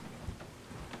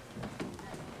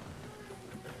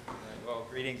Well,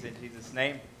 greetings in Jesus'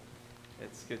 name.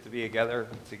 It's good to be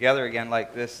together again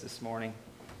like this morning.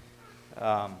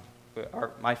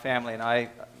 My family and I,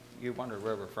 you wonder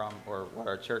where we're from or what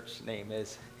our church name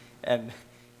is, and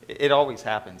it always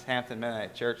happens. Hampton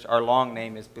Mennonite Church. Our long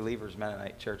name is Believers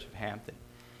Mennonite Church of Hampton.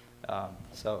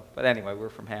 But anyway, we're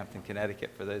from Hampton,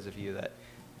 Connecticut. For those of you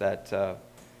that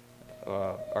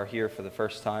are here for the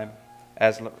first time,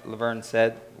 as Laverne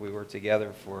said, we were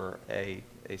together for a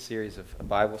series of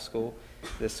Bible school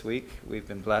this week. We've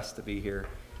been blessed to be here.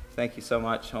 Thank you so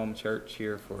much, Home Church,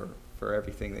 here for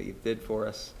everything that you did for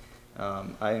us.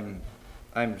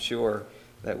 I'm sure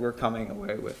that we're coming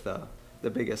away with the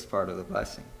biggest part of the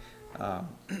blessing.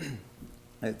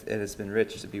 It has been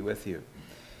rich to be with you.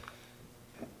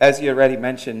 As you already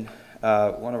mentioned,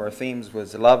 one of our themes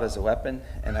was love as a weapon,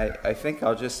 and I think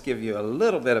I'll just give you a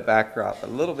little bit of backdrop, a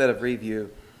little bit of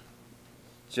review,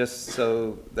 just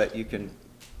so that you can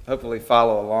hopefully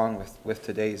follow along with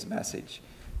today's message.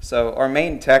 So our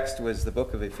main text was the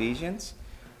book of Ephesians,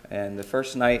 and the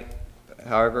first night,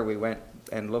 however, we went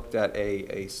and looked at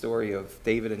a story of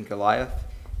David and Goliath,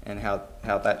 and how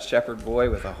that shepherd boy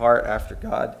with a heart after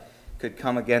God could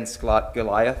come against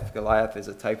Goliath. Goliath is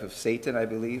a type of Satan, I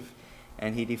believe,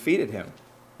 and he defeated him.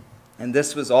 And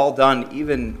this was all done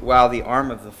even while the arm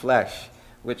of the flesh,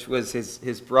 which was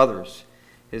his brothers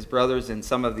and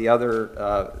some of the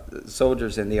other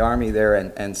soldiers in the army there,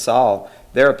 and Saul,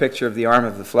 they're a picture of the arm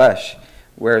of the flesh,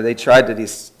 where they tried to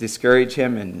discourage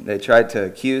him and they tried to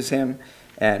accuse him,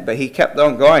 but he kept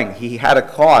on going. He had a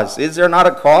cause. Is there not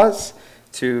a cause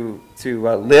to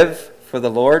live for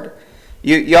the Lord?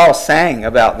 Y'all sang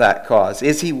about that cause.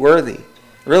 Is he worthy?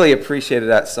 Really appreciated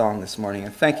that song this morning,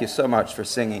 and thank you so much for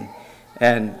singing.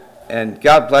 And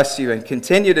God bless you, and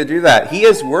continue to do that. He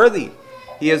is worthy.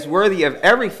 He is worthy of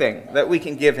everything that we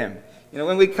can give him. You know,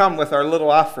 when we come with our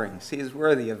little offerings, he is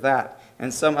worthy of that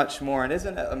and so much more. And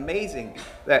isn't it amazing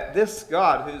that this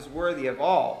God, who's worthy of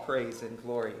all praise and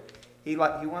glory, he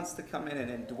wants to come in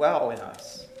and indwell in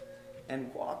us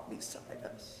and walk beside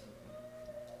us.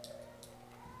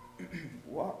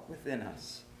 Walk within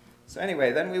us. So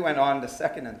anyway, then we went on the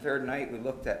second and third night. We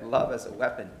looked at love as a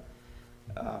weapon.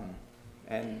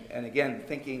 And again,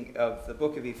 thinking of the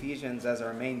book of Ephesians as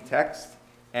our main text,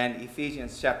 and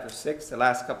Ephesians chapter 6, the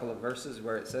last couple of verses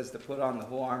where it says to put on the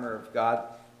whole armor of God.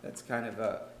 That's kind of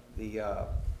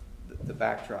the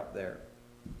backdrop there.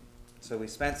 So we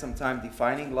spent some time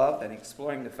defining love and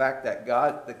exploring the fact that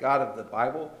God, the God of the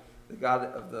Bible, the God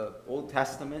of the Old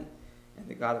Testament, and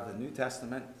the God of the New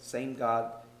Testament, same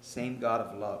God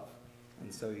of love.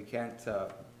 And so you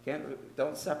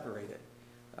don't separate it.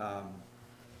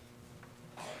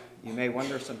 You may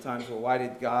wonder sometimes, well, why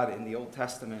did God in the Old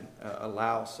Testament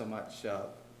allow so much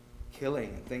killing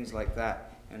and things like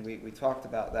that? And we talked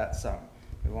about that some.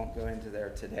 We won't go into there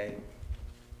today.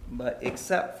 But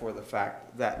except for the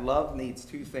fact that love needs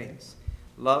two things.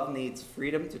 Love needs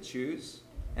freedom to choose,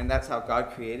 and that's how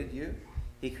God created you.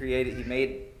 He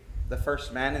made the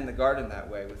first man in the garden that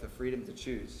way, with the freedom to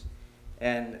choose.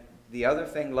 And the other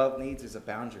thing love needs is a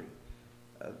boundary.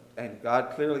 And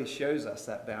God clearly shows us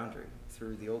that boundary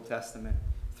through the Old Testament,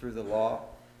 through the law.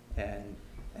 And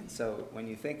so when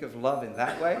you think of love in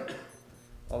that way,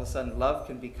 all of a sudden love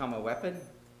can become a weapon.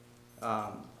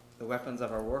 The weapons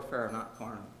of our warfare are not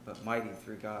carnal, but mighty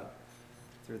through God,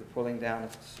 through the pulling down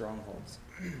of strongholds.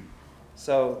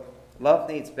 So love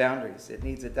needs boundaries. It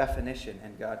needs a definition,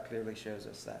 and God clearly shows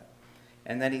us that.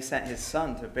 And then he sent his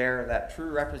son to bear that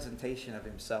true representation of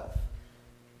himself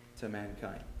to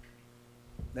mankind.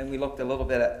 Then we looked a little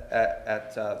bit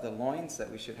at the loins,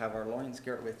 that we should have our loins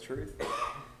girt with truth.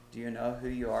 Do you know who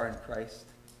you are in Christ?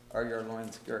 Are your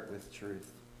loins girt with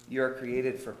truth? You are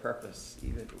created for purpose,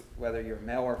 even whether you're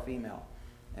male or female.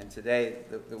 And today,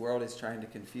 the world is trying to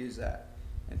confuse that.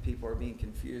 And people are being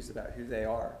confused about who they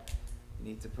are. You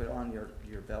need to put on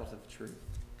your belt of truth.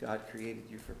 God created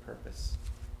you for purpose,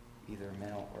 either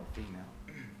male or female.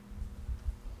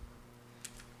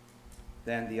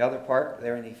 Then the other part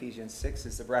there in Ephesians 6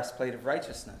 is the breastplate of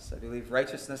righteousness. I believe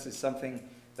righteousness is something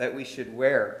that we should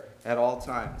wear at all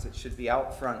times. It should be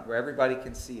out front where everybody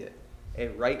can see it.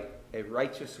 A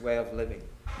righteous way of living.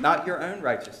 Not your own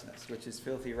righteousness, which is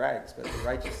filthy rags, but the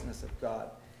righteousness of God.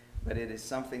 But it is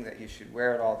something that you should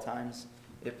wear at all times.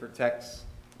 It protects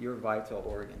your vital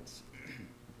organs.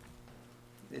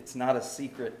 It's not a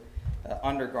secret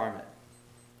undergarment,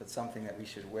 but something that we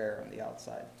should wear on the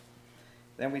outside.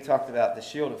 Then we talked about the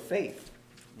shield of faith.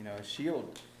 You know, a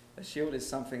shield is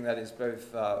something that is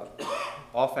both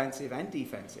offensive and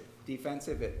defensive.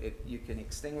 Defensive, you can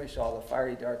extinguish all the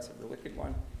fiery darts of the wicked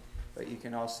one, but you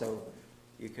can also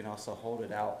hold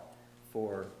it out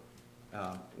for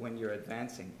when you're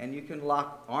advancing. And you can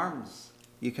lock arms.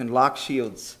 You can lock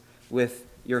shields with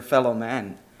your fellow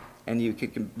man. And you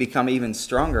can become even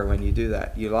stronger when you do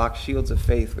that. You lock shields of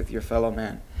faith with your fellow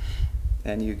man.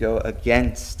 And you go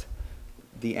against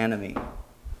the enemy.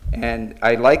 And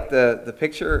I like the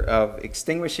picture of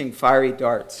extinguishing fiery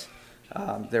darts.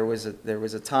 There was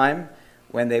a time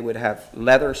when they would have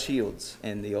leather shields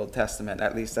in the Old Testament.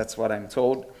 At least that's what I'm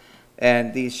told.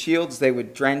 And these shields they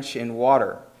would drench in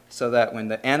water so that when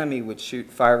the enemy would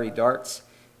shoot fiery darts,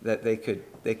 that they could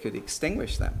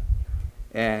extinguish them.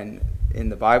 And in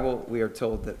the Bible, we are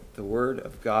told that the Word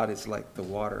of God is like the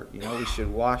water. You know, we should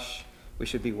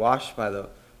be washed by the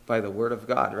Word of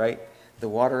God, right? The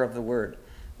water of the Word.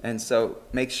 And so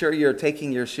make sure you're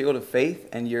taking your shield of faith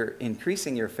and you're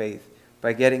increasing your faith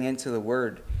by getting into the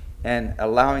Word and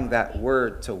allowing that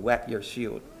Word to wet your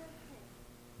shield.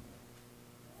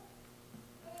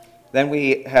 Then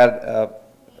we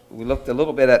looked a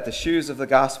little bit at the shoes of the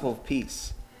gospel of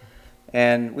peace.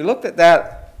 And we looked at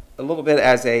that a little bit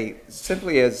as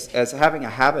simply as having a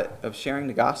habit of sharing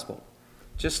the gospel.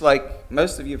 Just like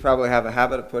most of you probably have a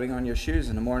habit of putting on your shoes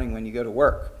in the morning when you go to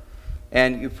work.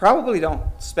 And you probably don't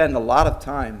spend a lot of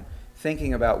time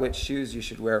thinking about which shoes you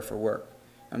should wear for work.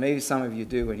 Now, maybe some of you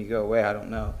do when you go away, I don't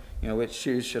know. You know, which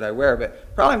shoes should I wear?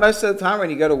 But probably most of the time when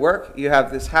you go to work, you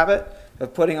have this habit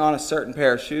of putting on a certain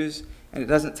pair of shoes, and it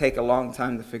doesn't take a long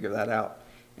time to figure that out.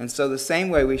 And so the same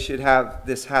way we should have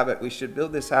this habit, we should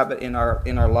build this habit in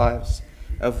our lives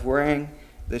of wearing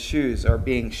the shoes or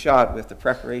being shod with the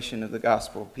preparation of the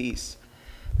gospel of peace.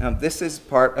 Now, this is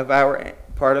part of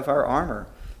our armor.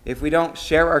 If we don't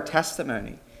share our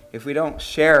testimony, if we don't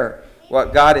share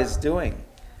what God is doing,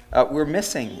 we're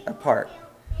missing a part.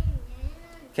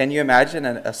 Can you imagine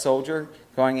a soldier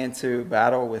going into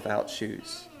battle without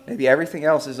shoes? Maybe everything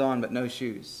else is on but no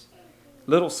shoes.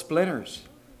 Little splinters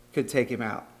could take him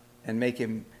out and make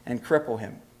him and cripple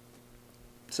him.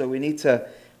 So we need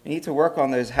to work on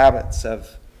those habits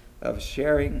of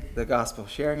sharing the gospel,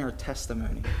 sharing our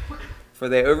testimony. For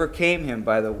they overcame him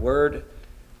by the word,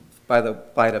 by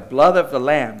the blood of the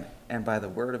Lamb, and by the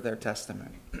word of their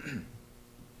testimony.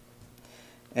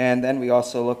 And then we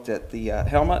also looked at the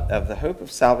helmet of the hope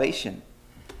of salvation.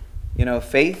 You know,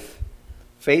 faith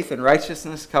and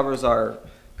righteousness covers our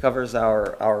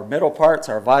middle parts,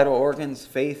 our vital organs.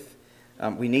 Faith,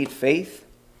 we need faith,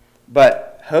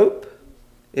 but hope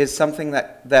is something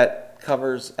that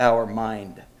covers our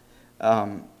mind.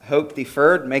 Hope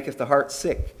deferred maketh the heart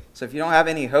sick. So if you don't have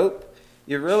any hope,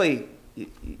 you're really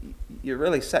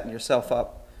setting yourself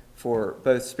up for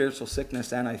both spiritual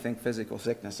sickness and I think physical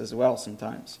sickness as well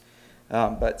sometimes.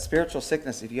 But spiritual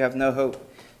sickness, if you have no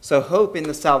hope. So hope in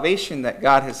the salvation that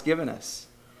God has given us.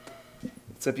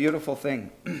 It's a beautiful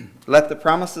thing. Let the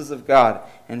promises of God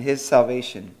and His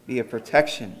salvation be a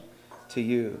protection to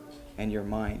you and your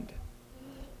mind.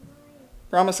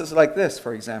 Promises like this,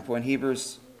 for example, in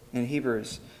Hebrews,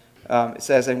 it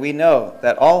says, "And we know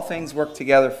that all things work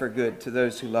together for good to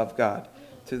those who love God,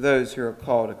 to those who are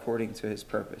called according to His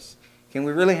purpose." Can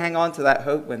we really hang on to that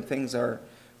hope when things are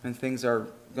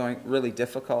going really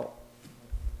difficult?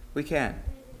 We can.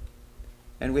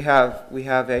 And we have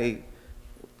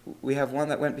one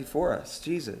that went before us,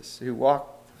 Jesus, who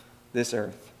walked this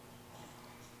earth.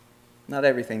 Not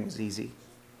everything was easy.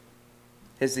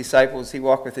 His disciples, he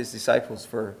walked with his disciples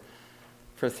for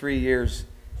 3 years,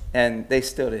 and they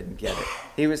still didn't get it.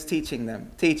 He was teaching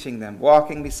them,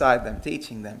 walking beside them,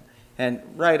 teaching them. And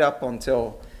right up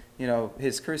until,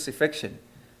 his crucifixion,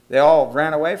 they all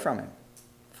ran away from him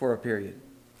for a period.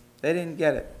 They didn't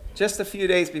get it. Just a few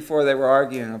days before, they were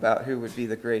arguing about who would be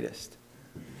the greatest.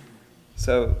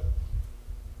 So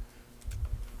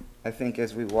I think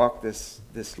as we walk this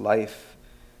life,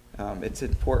 it's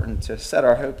important to set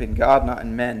our hope in God, not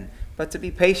in men, but to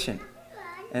be patient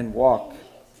and walk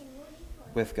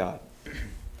with God.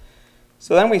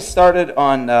 So then we started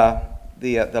on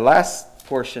the last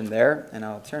portion there, and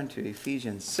I'll turn to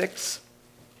Ephesians 6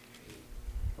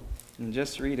 and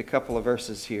just read a couple of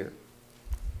verses here.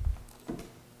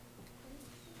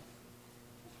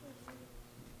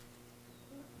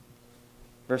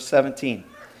 Verse 17,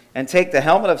 "And take the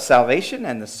helmet of salvation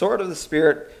and the sword of the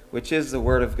Spirit, which is the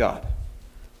word of God,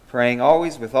 praying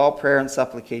always with all prayer and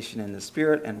supplication in the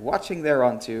Spirit, and watching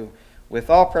thereunto with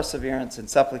all perseverance and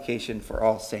supplication for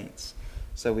all saints."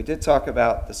 So we did talk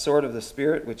about the sword of the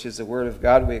Spirit, which is the word of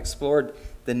God. We explored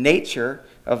the nature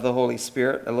of the Holy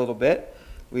Spirit a little bit.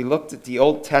 We looked at the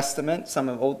Old Testament, some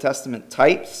of Old Testament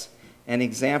types and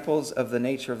examples of the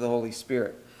nature of the Holy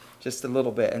Spirit, just a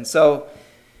little bit. And so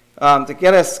To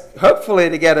get us, hopefully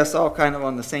to get us all kind of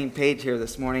on the same page here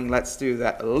this morning, let's do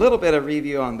that. A little bit of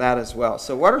review on that as well.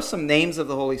 So what are some names of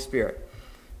the Holy Spirit?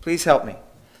 Please help me.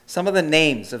 Some of the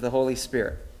names of the Holy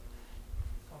Spirit.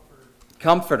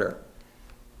 Comforter.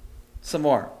 Some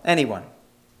more. Anyone?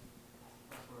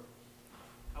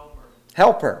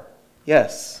 Helper.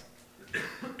 Yes.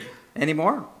 Any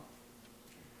more?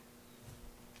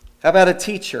 How about a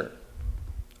teacher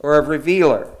or a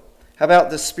revealer? How about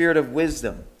the Spirit of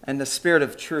wisdom and the Spirit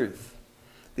of truth?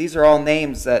 These are all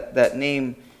names that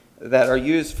are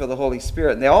used for the Holy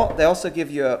Spirit. And they also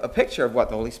give you a picture of what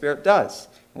the Holy Spirit does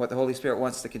and what the Holy Spirit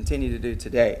wants to continue to do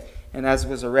today. And as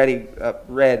was already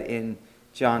read in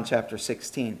John chapter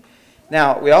 16.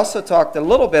 Now, we also talked a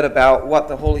little bit about what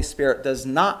the Holy Spirit does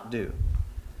not do.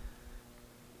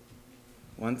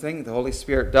 One thing the Holy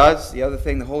Spirit does, the other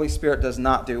thing the Holy Spirit does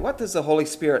not do. What does the Holy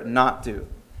Spirit not do?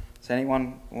 Does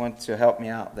anyone want to help me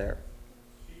out there?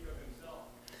 Speak of himself.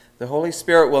 The Holy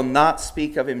Spirit will not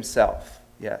speak of himself.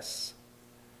 Yes.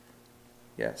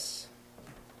 Yes.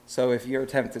 So if you're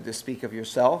tempted to speak of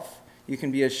yourself, you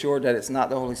can be assured that it's not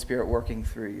the Holy Spirit working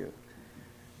through you.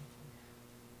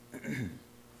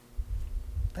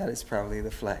 That is probably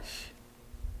the flesh.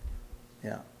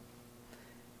 Yeah.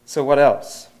 So what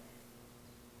else?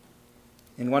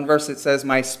 In one verse it says,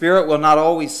 "My spirit will not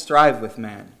always strive with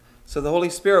man." So the Holy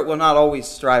Spirit will not always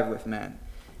strive with man.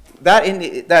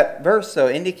 That verse, though,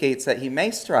 indicates that he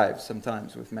may strive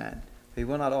sometimes with man. But he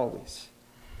will not always.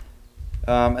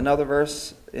 Another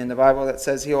verse in the Bible that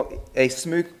says, a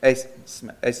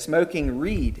smoking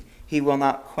reed he will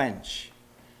not quench.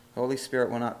 The Holy Spirit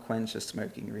will not quench a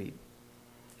smoking reed.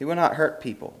 He will not hurt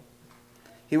people.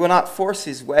 He will not force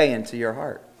his way into your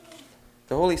heart.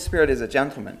 The Holy Spirit is a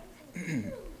gentleman.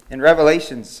 In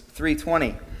Revelations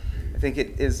 3:20, I think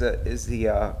it is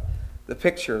the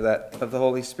picture of the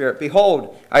Holy Spirit.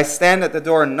 "Behold, I stand at the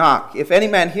door and knock. If any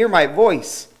man hear my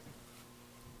voice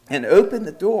and open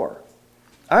the door,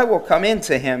 I will come in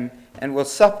to him and will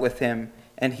sup with him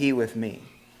and he with me."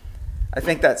 I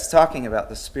think that's talking about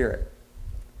the Spirit.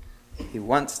 He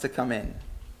wants to come in,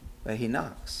 but he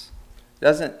knocks.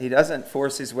 He doesn't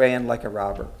force his way in like a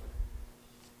robber.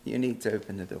 You need to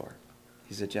open the door.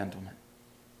 He's a gentleman.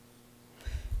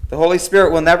 The Holy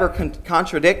Spirit will never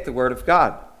contradict the Word of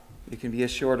God. You can be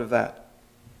assured of that.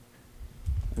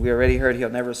 We already heard he'll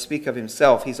never speak of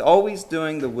himself. He's always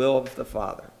doing the will of the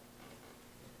Father.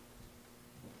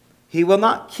 He will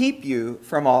not keep you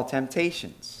from all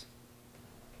temptations,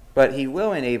 but he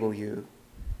will enable you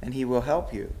and he will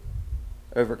help you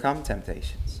overcome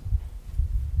temptations.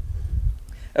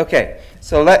 Okay,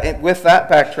 so with that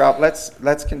backdrop,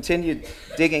 let's continue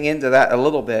digging into that a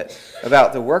little bit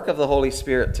about the work of the Holy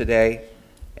Spirit today,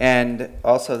 and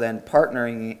also then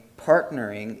partnering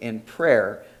in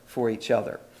prayer for each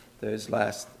other. Those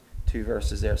last two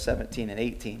verses there, 17 and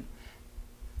 18,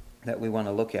 that we want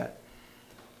to look at.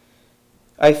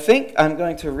 I think I'm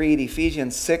going to read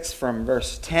Ephesians 6 from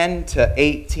verse 10 to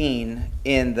 18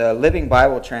 in the Living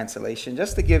Bible translation,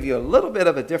 just to give you a little bit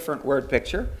of a different word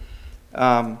picture.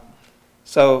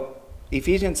 So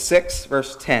Ephesians 6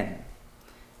 verse 10.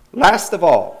 "Last of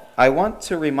all, I want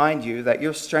to remind you that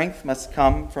your strength must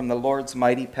come from the Lord's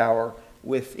mighty power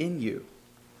within you."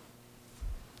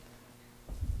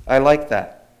 I like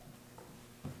that.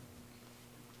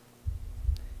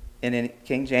 And in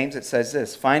King James it says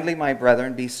this, "Finally, my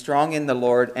brethren, be strong in the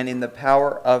Lord and in the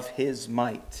power of his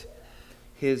might."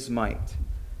 His might.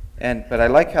 But I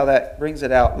like how that brings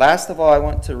it out. "Last of all, I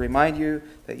want to remind you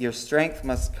that your strength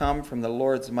must come from the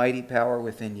Lord's mighty power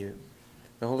within you."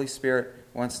 The Holy Spirit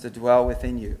wants to dwell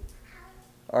within you.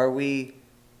 Are we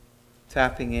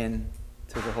tapping in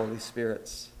to the Holy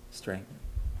Spirit's strength?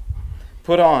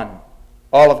 "Put on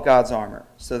all of God's armor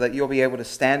so that you'll be able to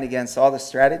stand against all the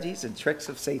strategies and tricks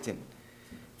of Satan.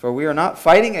 For we are not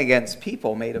fighting against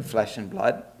people made of flesh and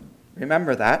blood."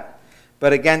 Remember that.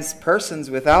 "But against persons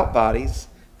without bodies,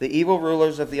 the evil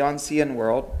rulers of the unseen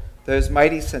world, those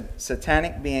mighty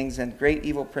satanic beings and great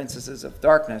evil princesses of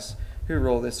darkness who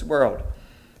rule this world,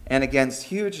 and against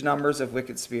huge numbers of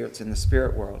wicked spirits in the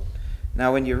spirit world."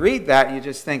 Now, when you read that, you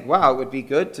just think, wow, it would be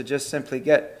good to just simply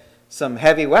get some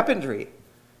heavy weaponry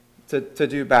to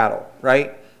do battle,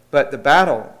 right? But the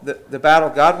battle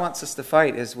God wants us to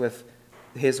fight is with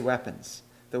his weapons,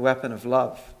 the weapon of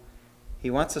love. He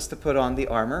wants us to put on the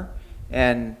armor,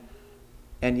 and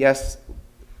yes,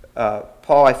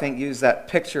 Paul, I think, used that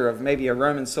picture of maybe a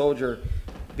Roman soldier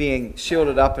being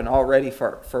shielded up and all ready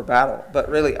for battle. But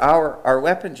really, our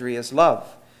weaponry is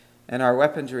love. And our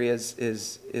weaponry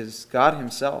is God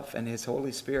himself and his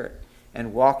Holy Spirit,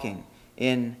 and walking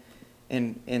in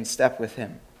step with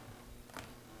him.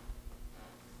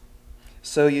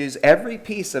 So use every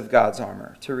piece of God's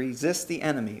armor to resist the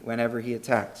enemy whenever he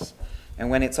attacks. And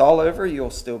when it's all over, you'll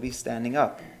still be standing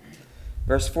up.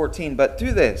 Verse 14, but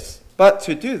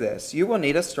to do this, you will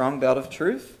need a strong belt of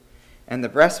truth and the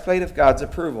breastplate of God's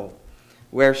approval.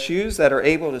 Wear shoes that are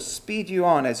able to speed you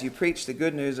on as you preach the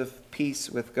good news of peace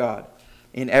with God.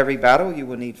 In every battle, you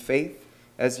will need faith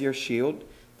as your shield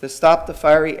to stop the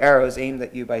fiery arrows aimed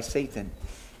at you by Satan.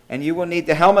 And you will need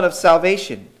the helmet of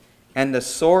salvation and the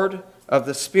sword of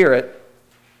the Spirit,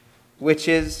 which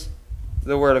is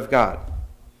the Word of God.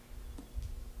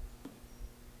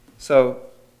 So,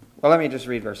 well, let me just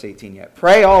read verse 18 yet.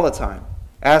 Pray all the time.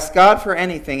 Ask God for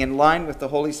anything in line with the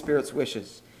Holy Spirit's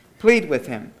wishes. Plead with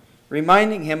Him,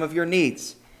 reminding Him of your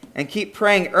needs. And keep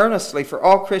praying earnestly for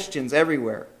all Christians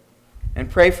everywhere.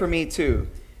 And pray for me too.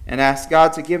 And ask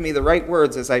God to give me the right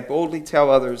words as I boldly tell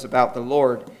others about the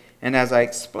Lord and as I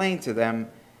explain to them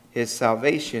His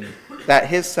salvation, that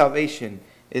His salvation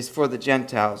is for the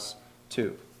Gentiles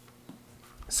too.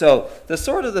 So, the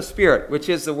sword of the Spirit, which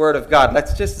is the Word of God.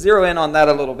 Let's just zero in on that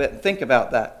a little bit and think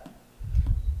about that.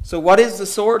 So, what is the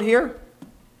sword here?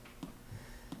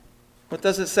 What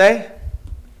does it say?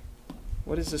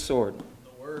 What is the sword?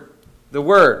 The Word. The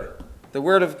Word. The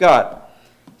Word of God.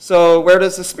 So, where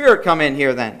does the Spirit come in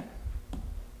here then?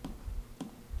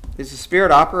 Is the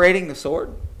Spirit operating the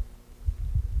sword?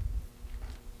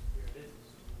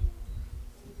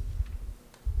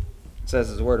 It says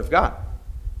it's the Word of God.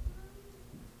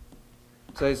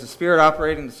 So is the Spirit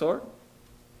operating the sword?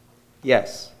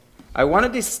 Yes. I want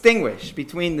to distinguish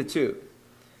between the two.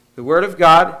 The Word of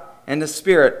God and the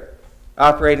Spirit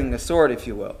operating the sword, if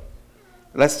you will.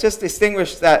 Let's just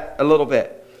distinguish that a little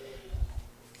bit.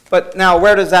 But now,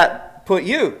 where does that put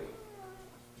you?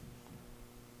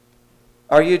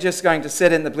 Are you just going to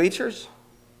sit in the bleachers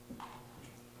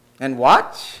and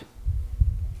watch?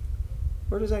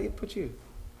 Where does that put you?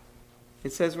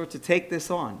 It says we're to take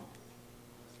this on.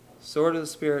 Sword of the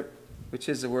Spirit, which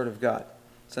is the Word of God.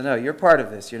 So no, you're part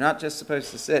of this. You're not just supposed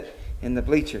to sit in the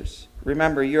bleachers.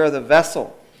 Remember, you're the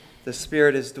vessel the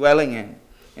Spirit is dwelling in.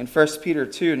 In 1 Peter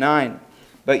 2:9,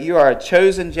 but you are a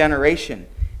chosen generation,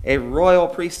 a royal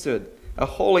priesthood, a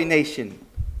holy nation,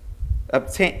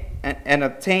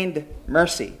 obtained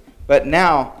mercy. But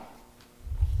now,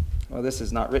 well, this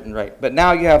is not written right, but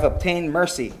now you have obtained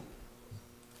mercy.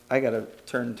 I got to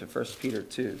turn to 1 Peter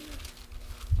 2.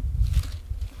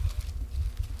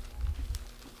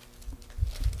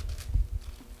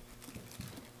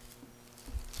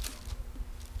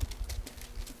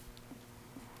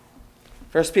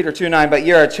 First Peter 2:9, but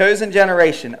you're a chosen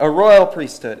generation, a royal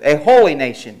priesthood, a holy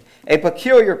nation, a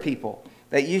peculiar people,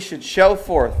 that you should show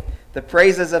forth the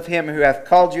praises of Him who hath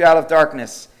called you out of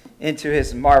darkness into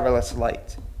His marvelous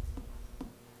light,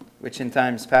 which in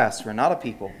times past were not a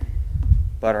people,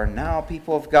 but are now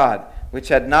people of God, which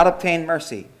had not obtained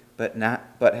mercy, but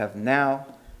have now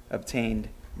obtained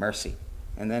mercy.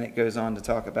 And then it goes on to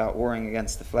talk about warring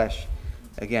against the flesh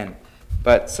again.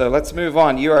 But so let's move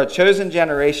on. You are a chosen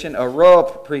generation, a royal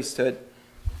priesthood.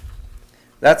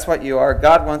 That's what you are.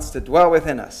 God wants to dwell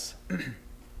within us.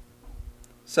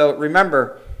 So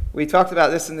remember, we talked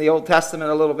about this in the Old Testament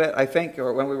a little bit, I think,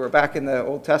 or when we were back in the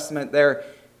Old Testament there,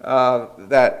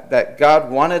 that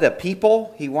God wanted a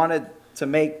people. He wanted to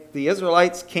make the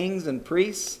Israelites kings and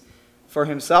priests for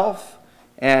Himself.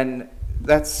 And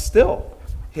that's still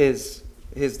His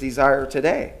desire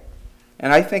today.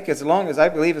 And I think as long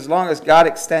as God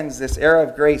extends this era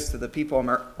of grace to the people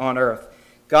on earth,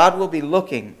 God will be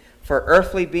looking for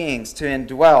earthly beings to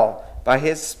indwell by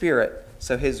His Spirit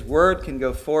so His Word can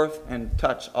go forth and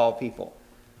touch all people.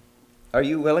 Are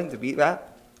you willing to be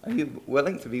that? Are you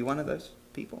willing to be one of those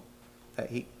people that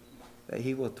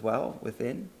He will dwell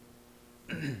within?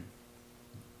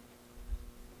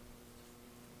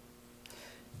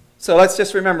 So let's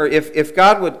just remember, if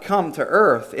God would come to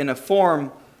earth in a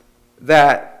form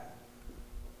that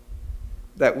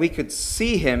we could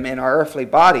see Him in our earthly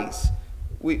bodies,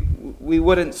 we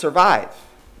wouldn't survive.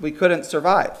 We couldn't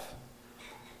survive.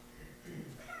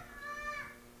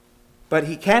 But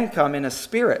He can come in a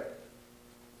spirit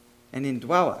and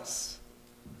indwell us.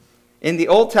 In the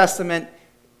Old Testament,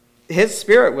 His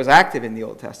Spirit was active in the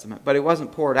Old Testament, but it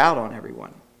wasn't poured out on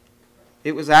everyone.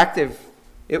 It was active.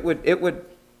 It would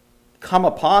come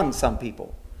upon some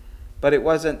people, but it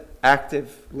wasn't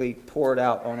actively poured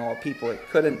out on all people. It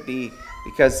couldn't be,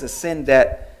 because the sin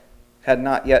debt had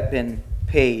not yet been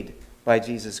paid by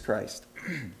Jesus Christ.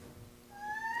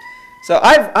 So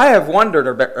I have wondered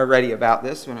already about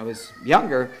this when I was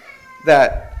younger,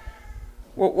 that,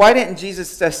 well, why didn't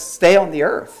Jesus just stay on the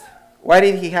earth? Why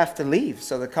did He have to leave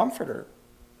so the Comforter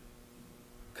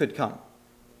could come?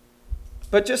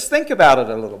 But just think about it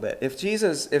a little bit. If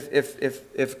Jesus,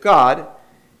 if God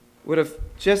would have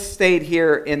just stayed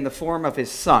here in the form of his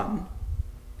Son,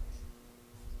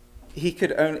 he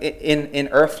could only, in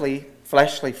earthly,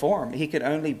 fleshly form, he could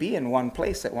only be in one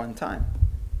place at one time.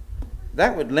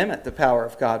 That would limit the power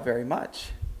of God very much.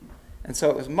 And so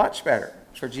it was much better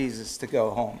for Jesus to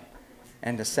go home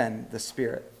and to send the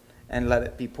Spirit and let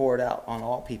it be poured out on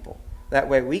all people. That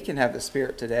way we can have the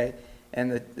Spirit today,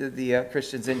 and the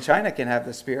Christians in China can have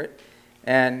the Spirit,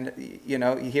 and you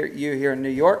here in New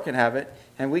York can have it,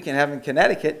 and we can have it in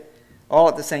Connecticut, all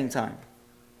at the same time.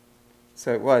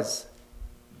 So it was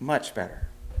much better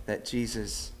that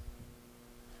Jesus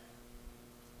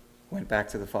went back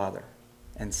to the Father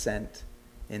and sent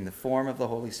in the form of the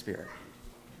Holy Spirit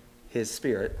his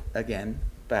Spirit again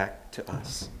back to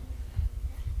us.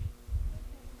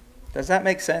 Does that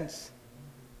make sense?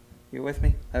 You with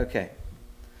me? Okay.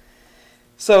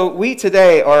 So we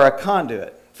today are a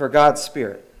conduit for God's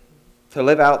Spirit to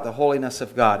live out the holiness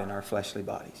of God in our fleshly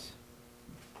bodies.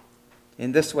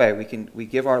 In this way, we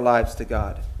give our lives to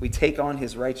God. We take on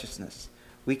his righteousness.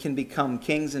 We can become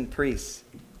kings and priests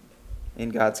in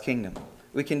God's kingdom.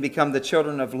 We can become the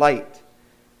children of light.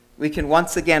 We can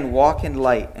once again walk in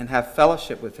light and have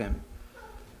fellowship with him.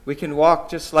 We can walk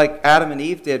just like Adam and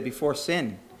Eve did before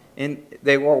sin.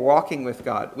 They were walking with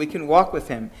God. We can walk with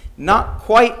him, not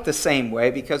quite the same way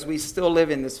because we still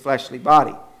live in this fleshly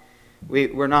body.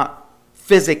 We're not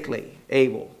physically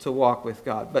able to walk with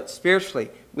God, but spiritually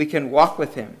we can walk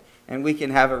with him and we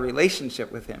can have a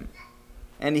relationship with him.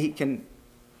 And he can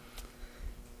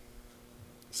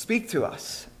speak to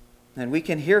us and we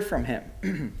can hear from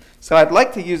him. So I'd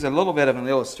like to use a little bit of an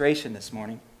illustration this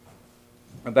morning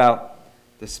about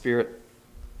the Spirit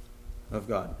of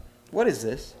God. What is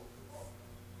this?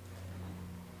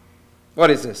 What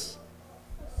is this?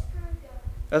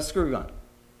 A screw gun.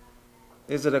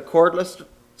 Is it a cordless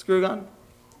screw gun?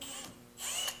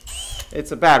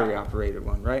 It's a battery-operated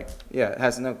one, right? Yeah, it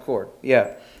has no cord.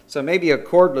 Yeah. So maybe a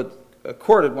corded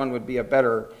one would be a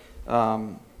better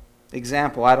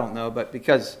example. I don't know, but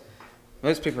because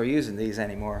most people are using these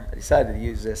anymore, I decided to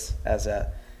use this as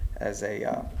an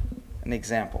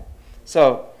example.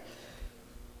 So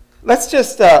let's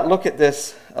just look at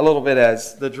this a little bit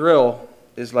as the drill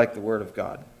is like the Word of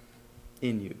God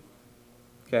in you.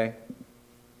 Okay?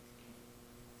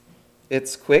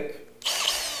 It's quick,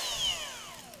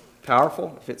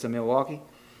 powerful, if it's a Milwaukee.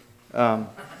 And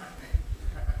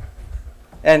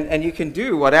you can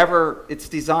do whatever it's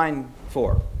designed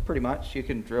for, pretty much. You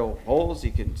can drill holes,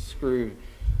 you can screw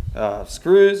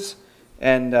screws.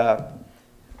 And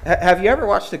have you ever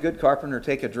watched a good carpenter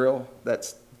take a drill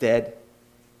that's dead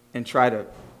and try to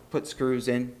put screws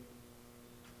in?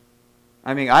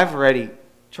 I mean, I've already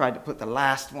tried to put the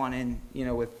last one in,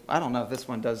 with, I don't know if this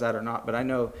one does that or not, but I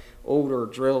know older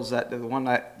drills, that the one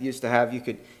I used to have,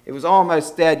 it was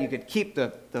almost dead. You could keep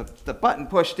the button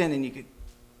pushed in and you could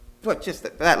put just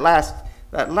that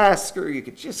last screw, you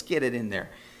could just get it in there,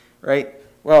 right?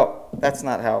 Well, that's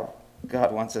not how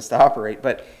God wants us to operate,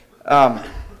 but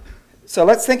so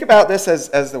let's think about this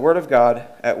as the Word of God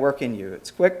at work in you.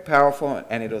 It's quick, powerful,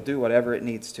 and it'll do whatever it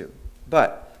needs to.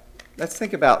 But let's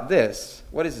think about this.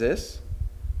 What is this?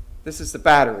 This is the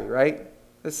battery, right?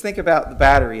 Let's think about the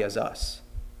battery as us.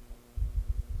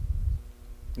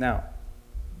 Now,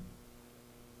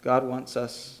 God wants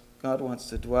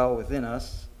to dwell within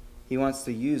us. He wants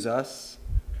to use us.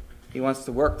 He wants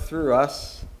to work through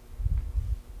us.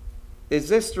 Is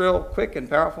this drill quick and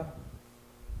powerful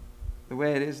the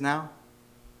way it is now?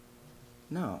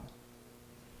 No.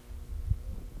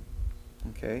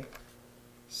 Okay.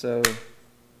 So,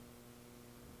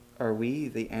 are we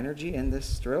the energy in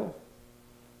this drill?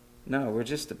 No, we're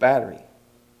just a battery.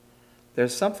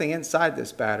 There's something inside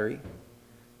this battery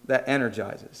that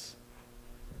energizes.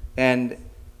 And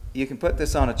you can put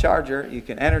this on a charger, you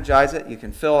can energize it, you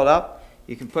can fill it up,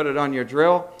 you can put it on your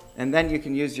drill, and then you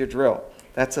can use your drill.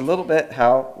 That's a little bit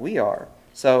how we are.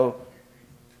 So,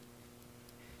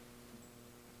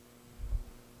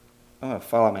 I'm going to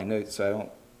follow my notes so I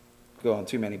don't go on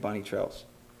too many bunny trails.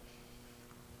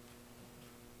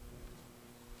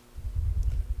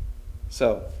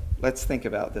 So, let's think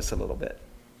about this a little bit.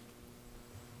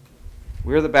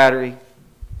 We're the battery.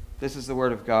 This is the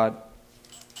Word of God.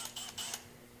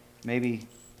 Maybe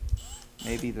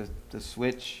the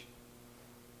switch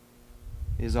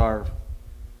is our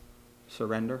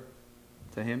surrender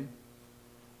to Him.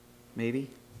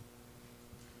 Maybe.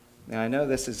 Now, I know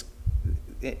this is,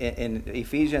 in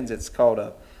Ephesians, it's called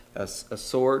a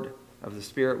sword of the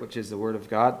Spirit, which is the Word of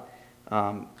God.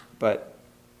 But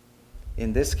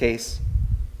in this case,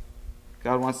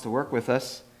 God wants to work with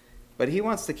us, but he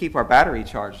wants to keep our battery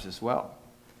charged as well.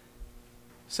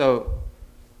 So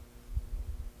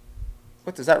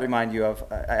what does that remind you of?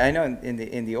 I know in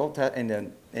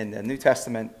the New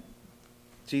Testament,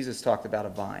 Jesus talked about a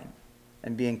vine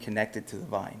and being connected to the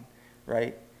vine,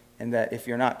 right? And that if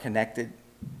you're not connected,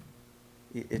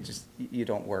 you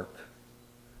don't work.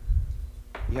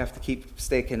 You have to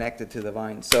stay connected to the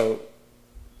vine. So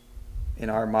in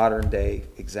our modern day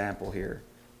example here,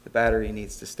 the battery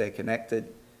needs to stay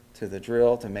connected to the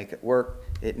drill to make it work.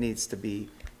 It needs to be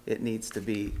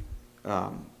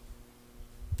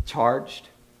charged,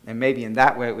 and maybe in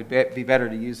that way it would be better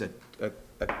to use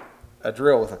a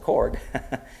drill with a cord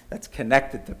that's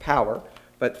connected to power.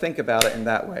 But think about it in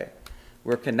that way.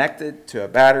 We're connected to a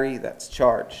battery that's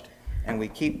charged, and we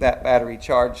keep that battery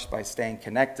charged by staying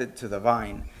connected to the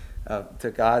vine, to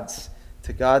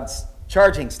God's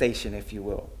charging station, if you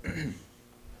will.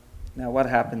 Now, what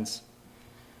happens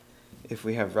if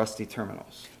we have rusty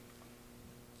terminals?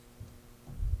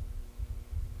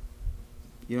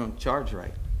 You don't charge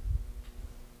right.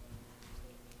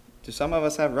 Do some of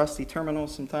us have rusty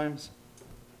terminals sometimes?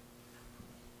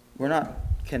 We're not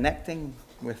connecting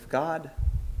with God.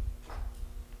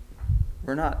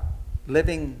 We're not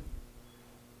living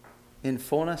in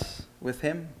fullness with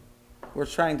Him. We're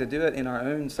trying to do it in our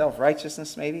own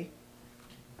self-righteousness, maybe.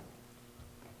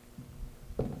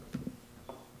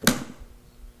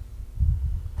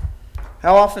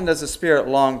 How often does the Spirit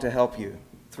long to help you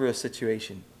through a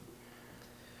situation,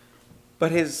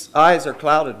 but His eyes are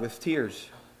clouded with tears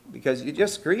because you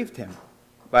just grieved Him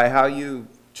by how you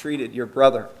treated your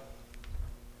brother,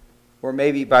 or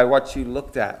maybe by what you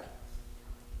looked at,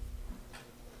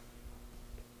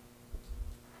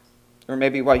 or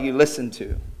maybe what you listened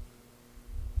to.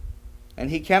 And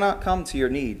He cannot come to your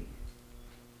need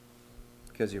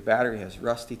because your battery has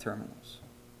rusty terminals.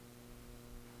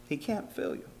 He can't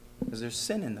fill you because there's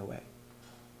sin in the way.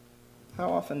 How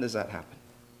often does that happen?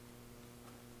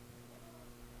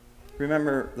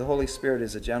 Remember, the Holy Spirit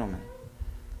is a gentleman.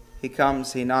 He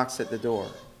comes, He knocks at the door,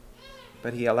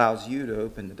 but He allows you to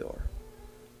open the door.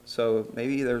 So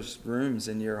maybe there's rooms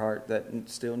in your heart that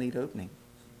still need opening.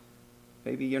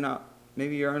 Maybe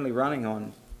you're only running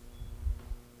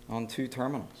on 2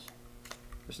 terminals.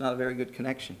 There's not a very good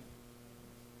connection.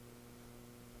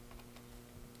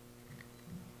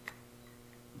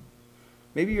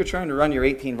 Maybe you're trying to run your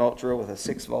 18-volt drill with a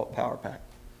 6-volt power pack.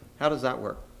 How does that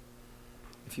work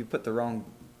if you put the wrong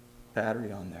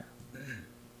battery on there?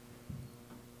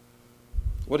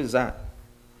 What is that?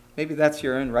 Maybe that's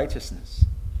your own righteousness.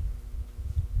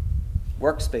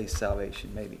 Workspace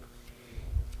salvation, maybe.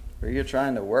 Where you're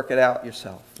trying to work it out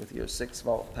yourself with your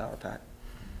 6-volt power pack.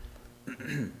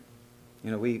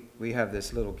 We have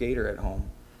this little Gator at home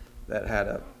that had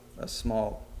a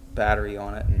small battery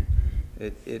on it,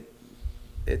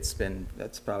 and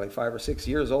that's probably 5 or 6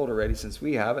 years old already since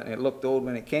we have it, and it looked old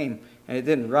when it came, and it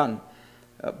didn't run.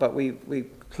 But we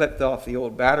clipped off the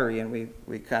old battery, and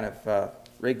we kind of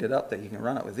rigged it up that you can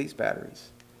run it with these batteries.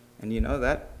 And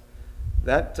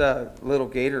that little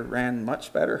Gator ran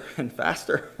much better and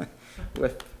faster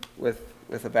with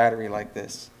a battery like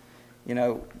this.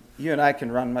 You and I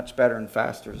can run much better and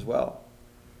faster as well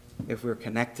if we're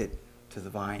connected to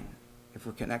the vine, if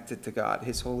we're connected to God.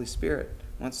 His Holy Spirit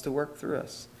wants to work through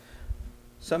us.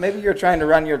 So maybe you're trying to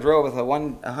run your drill with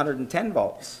 110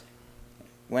 volts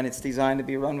when it's designed to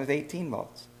be run with 18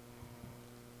 volts.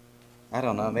 I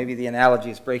don't know, maybe the analogy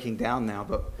is breaking down now,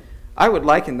 but I would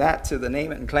liken that to the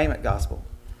name it and claim it gospel.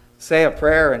 Say a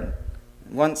prayer, and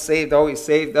once saved, always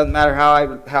saved. Doesn't matter how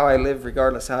I live,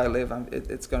 regardless how I live,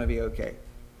 it's going to be okay.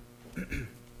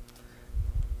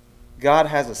 God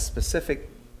has a specific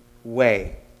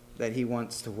way that He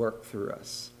wants to work through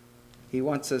us. He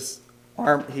wants us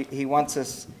He wants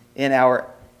us in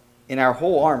our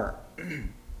whole armor.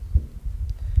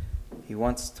 He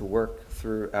wants to work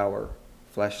through our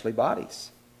fleshly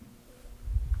bodies.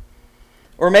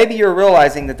 Or maybe you're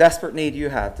realizing the desperate need you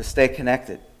have to stay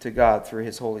connected to God through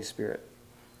His Holy Spirit.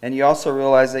 And you also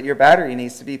realize that your battery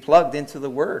needs to be plugged into the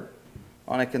Word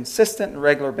on a consistent and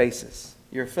regular basis.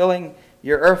 You're filling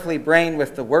your earthly brain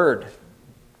with the Word,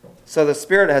 so the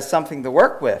Spirit has something to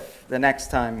work with the next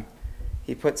time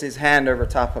He puts His hand over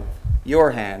top of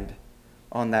your hand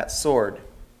on that sword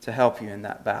to help you in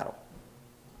that battle.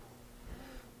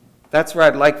 That's where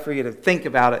I'd like for you to think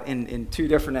about it in 2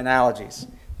 different analogies,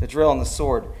 the drill and the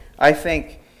sword. I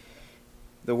think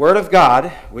the Word of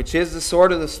God, which is the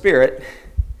sword of the Spirit,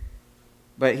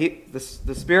 but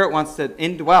the Spirit wants to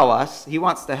indwell us. He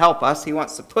wants to help us. He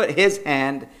wants to put His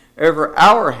hand over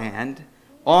our hand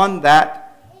on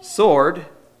that sword.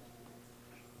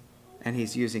 And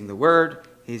He's using the Word.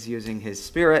 He's using His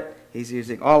Spirit. He's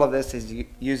using all of this. He's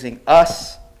using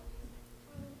us.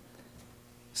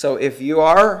 So if you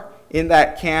are in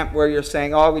that camp where you're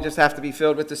saying, oh, we just have to be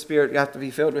filled with the Spirit, you have to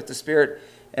be filled with the Spirit,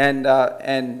 and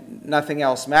nothing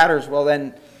else matters, well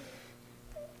then,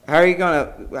 how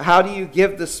do you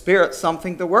give the Spirit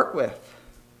something to work with?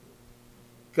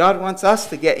 God wants us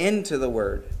to get into the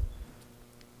Word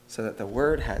so that the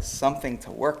Word has something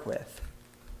to work with.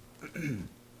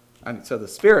 So the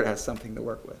Spirit has something to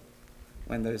work with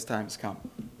when those times come.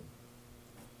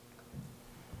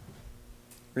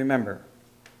 Remember,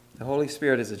 the Holy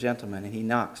Spirit is a gentleman, and He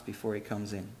knocks before He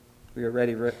comes in. We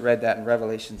already read that in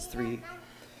Revelations 3.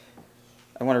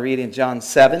 I want to read in John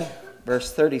 7,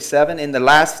 verse 37. In the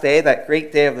last day, that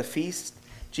great day of the feast,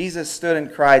 Jesus stood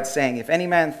and cried, saying, If any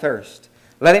man thirst,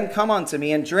 let him come unto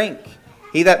me and drink.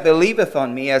 He that believeth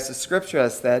on me, as the Scripture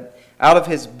has said, out of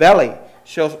his belly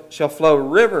shall flow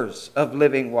rivers of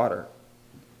living water.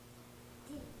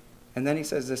 And then he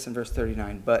says this in verse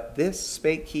 39, But this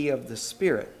spake he of the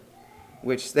Spirit,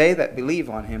 which they that believe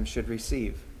on him should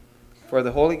receive. For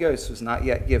the Holy Ghost was not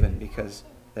yet given, because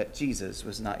that Jesus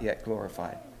was not yet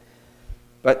glorified.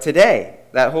 But today,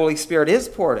 that Holy Spirit is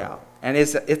poured out, and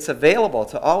it's available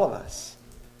to all of us.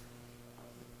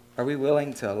 Are we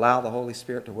willing to allow the Holy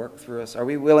Spirit to work through us? Are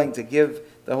we willing to give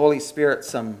the Holy Spirit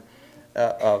something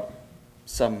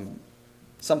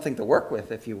to work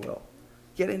with, if you will?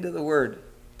 Get into the Word.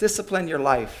 Discipline your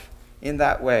life in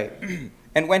that way.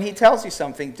 And when He tells you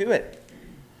something, do it.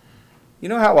 You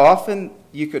know how often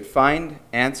you could find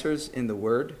answers in the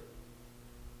Word?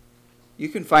 You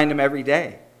can find them every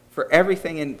day for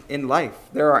everything in life.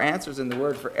 There are answers in the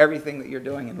Word for everything that you're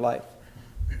doing in life.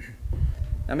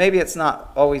 Now maybe it's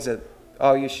not always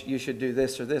you should do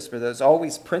this or this, but there's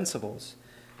always principles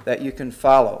that you can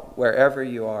follow wherever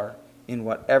you are, in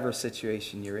whatever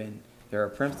situation you're in. There are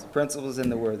principles in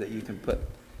the Word that you can put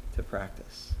to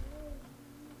practice.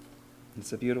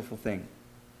 It's a beautiful thing.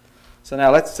 So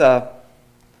now let's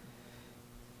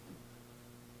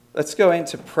go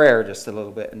into prayer just a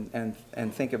little bit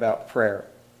and think about prayer.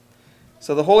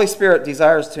 So the Holy Spirit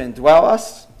desires to indwell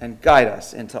us and guide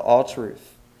us into all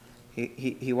truth.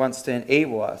 He wants to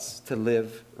enable us to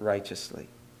live righteously,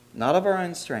 not of our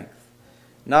own strength,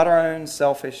 not our own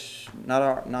selfish, not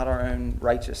our own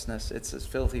righteousness. It's as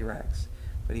filthy rags.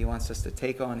 But He wants us to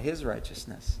take on His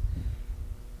righteousness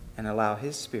and allow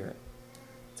His Spirit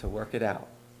to work it out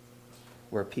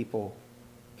where people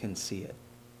can see it.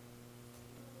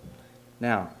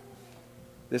 Now,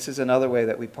 this is another way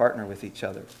that we partner with each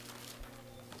other.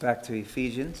 Back to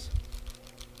Ephesians.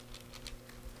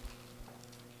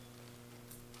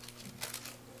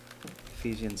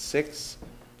 Ephesians 6,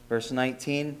 verse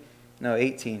 18.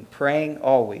 Praying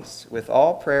always with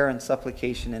all prayer and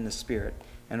supplication in the Spirit,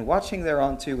 and watching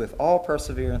thereunto with all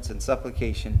perseverance and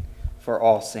supplication for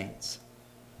all saints.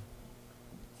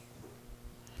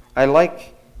 I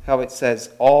like how it says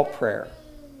all prayer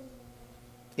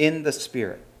in the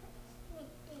Spirit,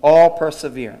 all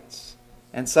perseverance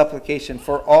and supplication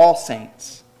for all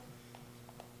saints.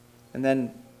 And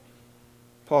then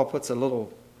Paul puts a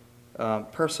little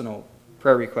personal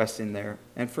prayer request in there.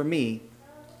 And for me,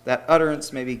 that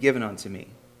utterance may be given unto me,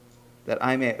 that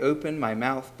I may open my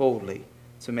mouth boldly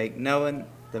to make known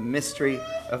the mystery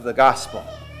of the gospel.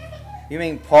 You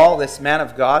mean Paul, this man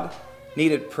of God,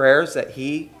 needed prayers that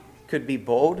he could be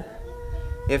bold?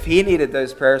 If he needed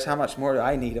those prayers, how much more do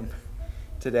I need them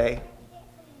today?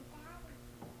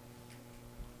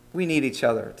 We need each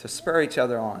other to spur each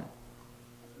other on.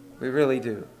 We really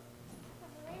do.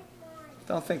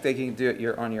 Don't think that you can do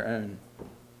it on your own.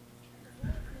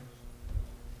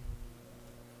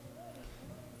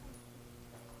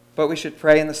 But we should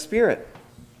pray in the Spirit.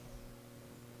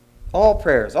 All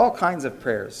prayers, all kinds of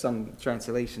prayers, some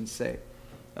translations say.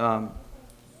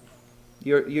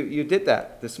 You did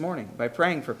that this morning by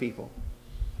praying for people.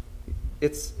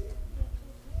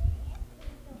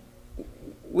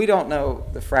 We don't know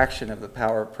the fraction of the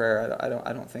power of prayer.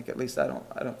 I don't think, at least I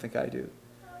don't think I do.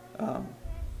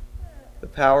 The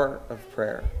power of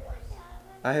prayer.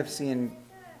 I have seen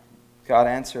God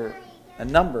answer a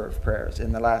number of prayers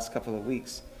in the last couple of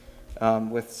weeks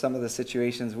with some of the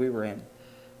situations we were in.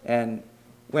 And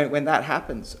when that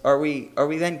happens, are we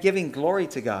then giving glory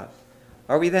to God?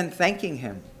 Are we then thanking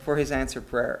Him for His answered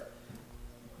prayer?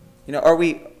 You know, are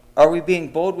we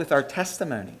being bold with our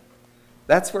testimony?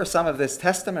 That's where some of this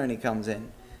testimony comes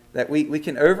in. That we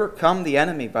can overcome the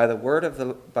enemy by the blood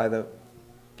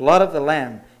of the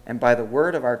Lamb and by the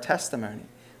word of our testimony.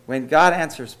 When God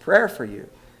answers prayer for you,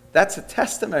 that's a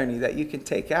testimony that you can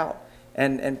take out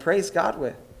and praise God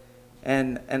with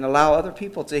and allow other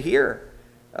people to hear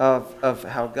of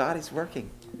how God is working.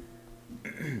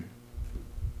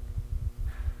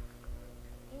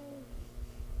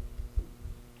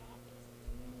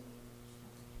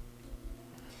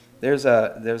 There's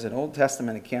an Old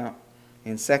Testament account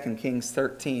in 2 Kings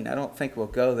 13. I don't think we'll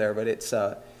go there, but it's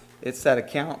that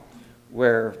account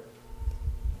where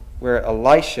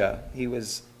Elisha, he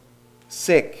was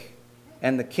sick,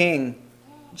 and the king,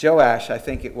 Joash, I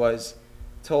think it was,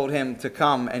 told him to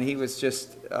come, and he was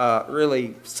just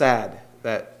really sad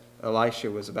that Elisha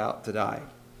was about to die.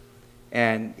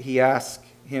 And he asked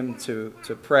him to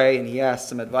pray, and he asked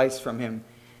some advice from him.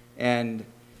 And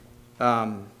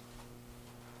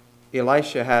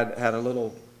Elisha had a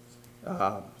little,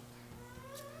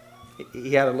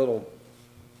 he had a little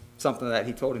something that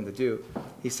he told him to do.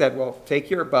 He said, well, take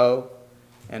your bow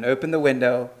and open the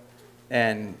window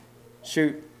and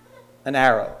shoot an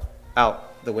arrow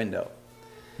out the window.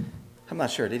 I'm not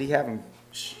sure. Did he have him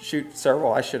shoot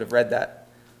several? I should have read that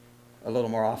a little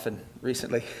more often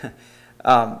recently.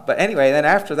 But anyway, then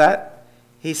after that,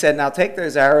 he said, now take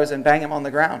those arrows and bang them on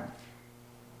the ground.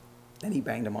 Then he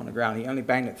banged them on the ground. He only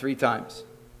banged it 3 times.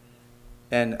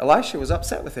 And Elisha was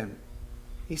upset with him.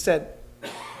 He said,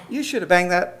 you should have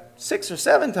banged that 6 or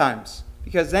 7 times,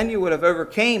 because then you would have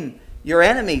overcame your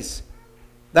enemies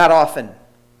that often.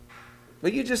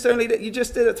 But you just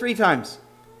did it 3 times.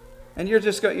 And you're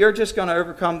just going to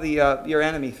overcome your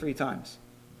enemy 3 times.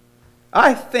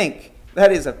 I think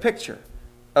that is a picture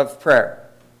of prayer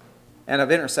and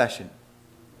of intercession.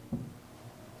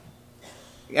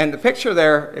 And the picture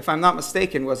there, if I'm not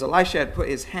mistaken, was Elisha had put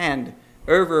his hand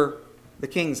over the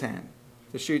king's hand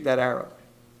to shoot that arrow.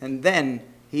 And then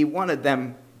he wanted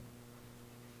them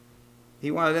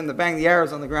to bang the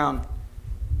arrows on the ground.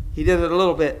 He did it a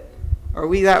little bit. Are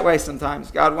we that way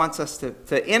sometimes? God wants us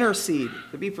to intercede,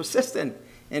 to be persistent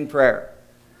in prayer.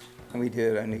 And we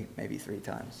do it only maybe 3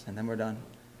 times, and then we're done.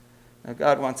 Now,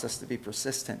 God wants us to be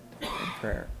persistent in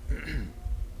prayer.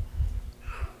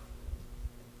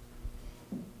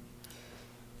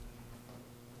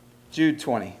 Jude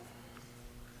 20.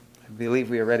 I believe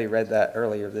we already read that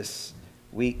earlier this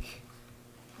week.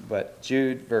 But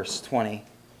Jude, verse 20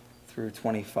 through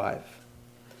 25.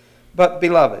 But,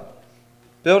 beloved,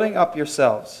 building up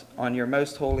yourselves on your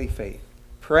most holy faith,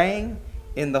 praying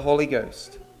in the Holy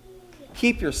Ghost,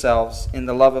 keep yourselves in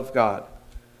the love of God,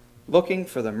 looking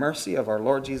for the mercy of our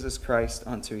Lord Jesus Christ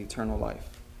unto eternal life.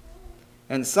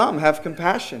 And some have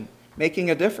compassion, making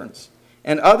a difference,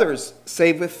 and others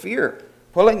save with fear,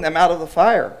 pulling them out of the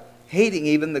fire, hating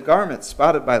even the garments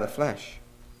spotted by the flesh.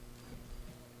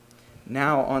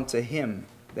 Now unto him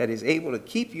that is able to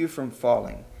keep you from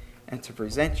falling, and to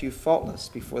present you faultless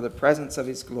before the presence of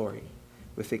his glory,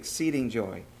 with exceeding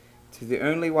joy, to the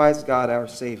only wise God our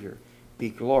Savior, be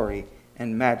glory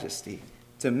and majesty,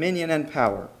 dominion and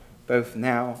power, both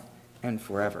now and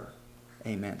forever.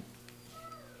 Amen.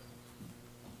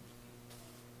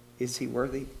 Is he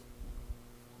worthy?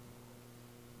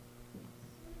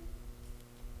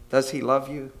 Does he love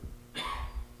you?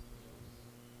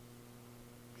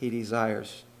 He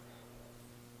desires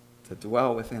to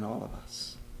dwell within all of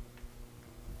us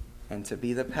and to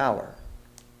be the power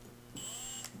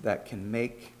that can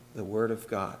make the Word of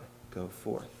God go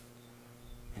forth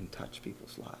and touch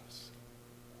people's lives.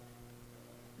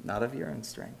 Not of your own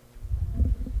strength.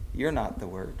 You're not the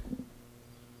Word.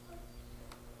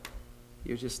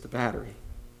 You're just the battery.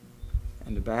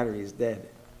 And the battery is dead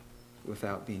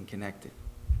without being connected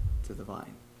to the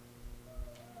vine.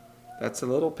 That's a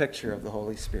little picture of the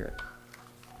Holy Spirit,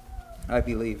 I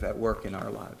believe, at work in our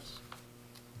lives.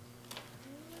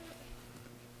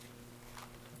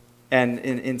 And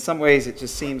in some ways it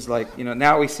just seems like,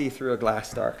 now we see through a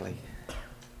glass darkly.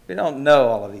 We don't know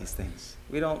all of these things.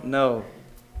 We don't know,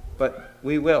 but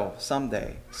we will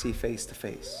someday see face to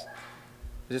face.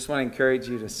 I just want to encourage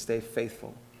you to stay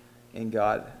faithful in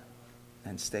God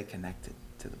and stay connected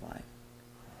to the vine.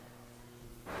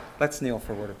 Let's kneel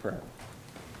for a word of prayer.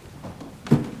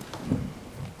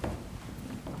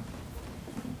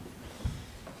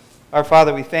 Our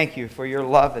Father, we thank you for your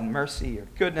love and mercy, your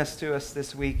goodness to us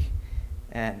this week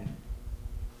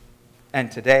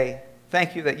and today.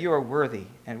 Thank you that you are worthy,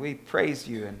 and we praise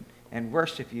you and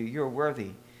worship you. You're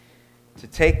worthy to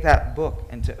take that book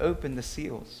and to open the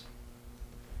seals.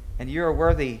 And you're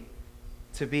worthy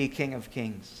to be King of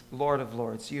Kings, Lord of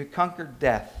Lords. You conquered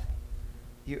death.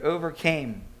 You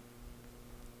overcame.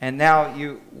 And now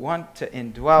you want to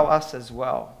indwell us as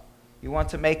well. You want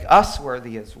to make us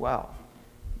worthy as well.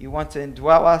 You want to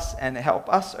indwell us and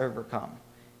help us overcome.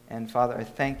 And Father, I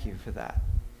thank you for that.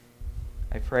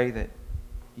 I pray that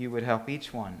you would help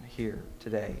each one here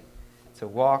today to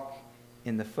walk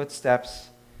in the footsteps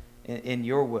in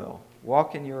your will,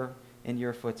 walk in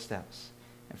your footsteps.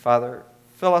 And Father,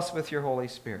 fill us with your Holy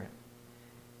Spirit.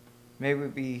 May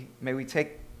we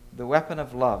take the weapon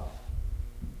of love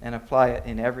and apply it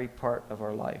in every part of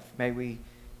our life. May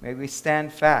we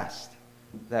stand fast,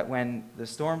 that when the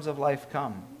storms of life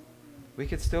come, we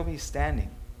could still be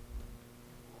standing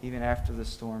even after the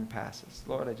storm passes.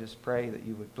 Lord, I just pray that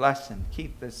you would bless and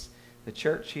keep the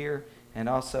church here, and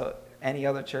also any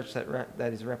other church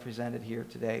that is represented here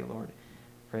today, Lord.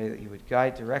 Pray that you would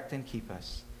guide, direct, and keep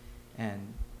us,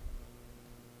 and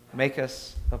make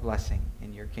us a blessing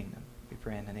in your kingdom. We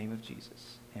pray in the name of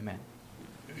Jesus. Amen.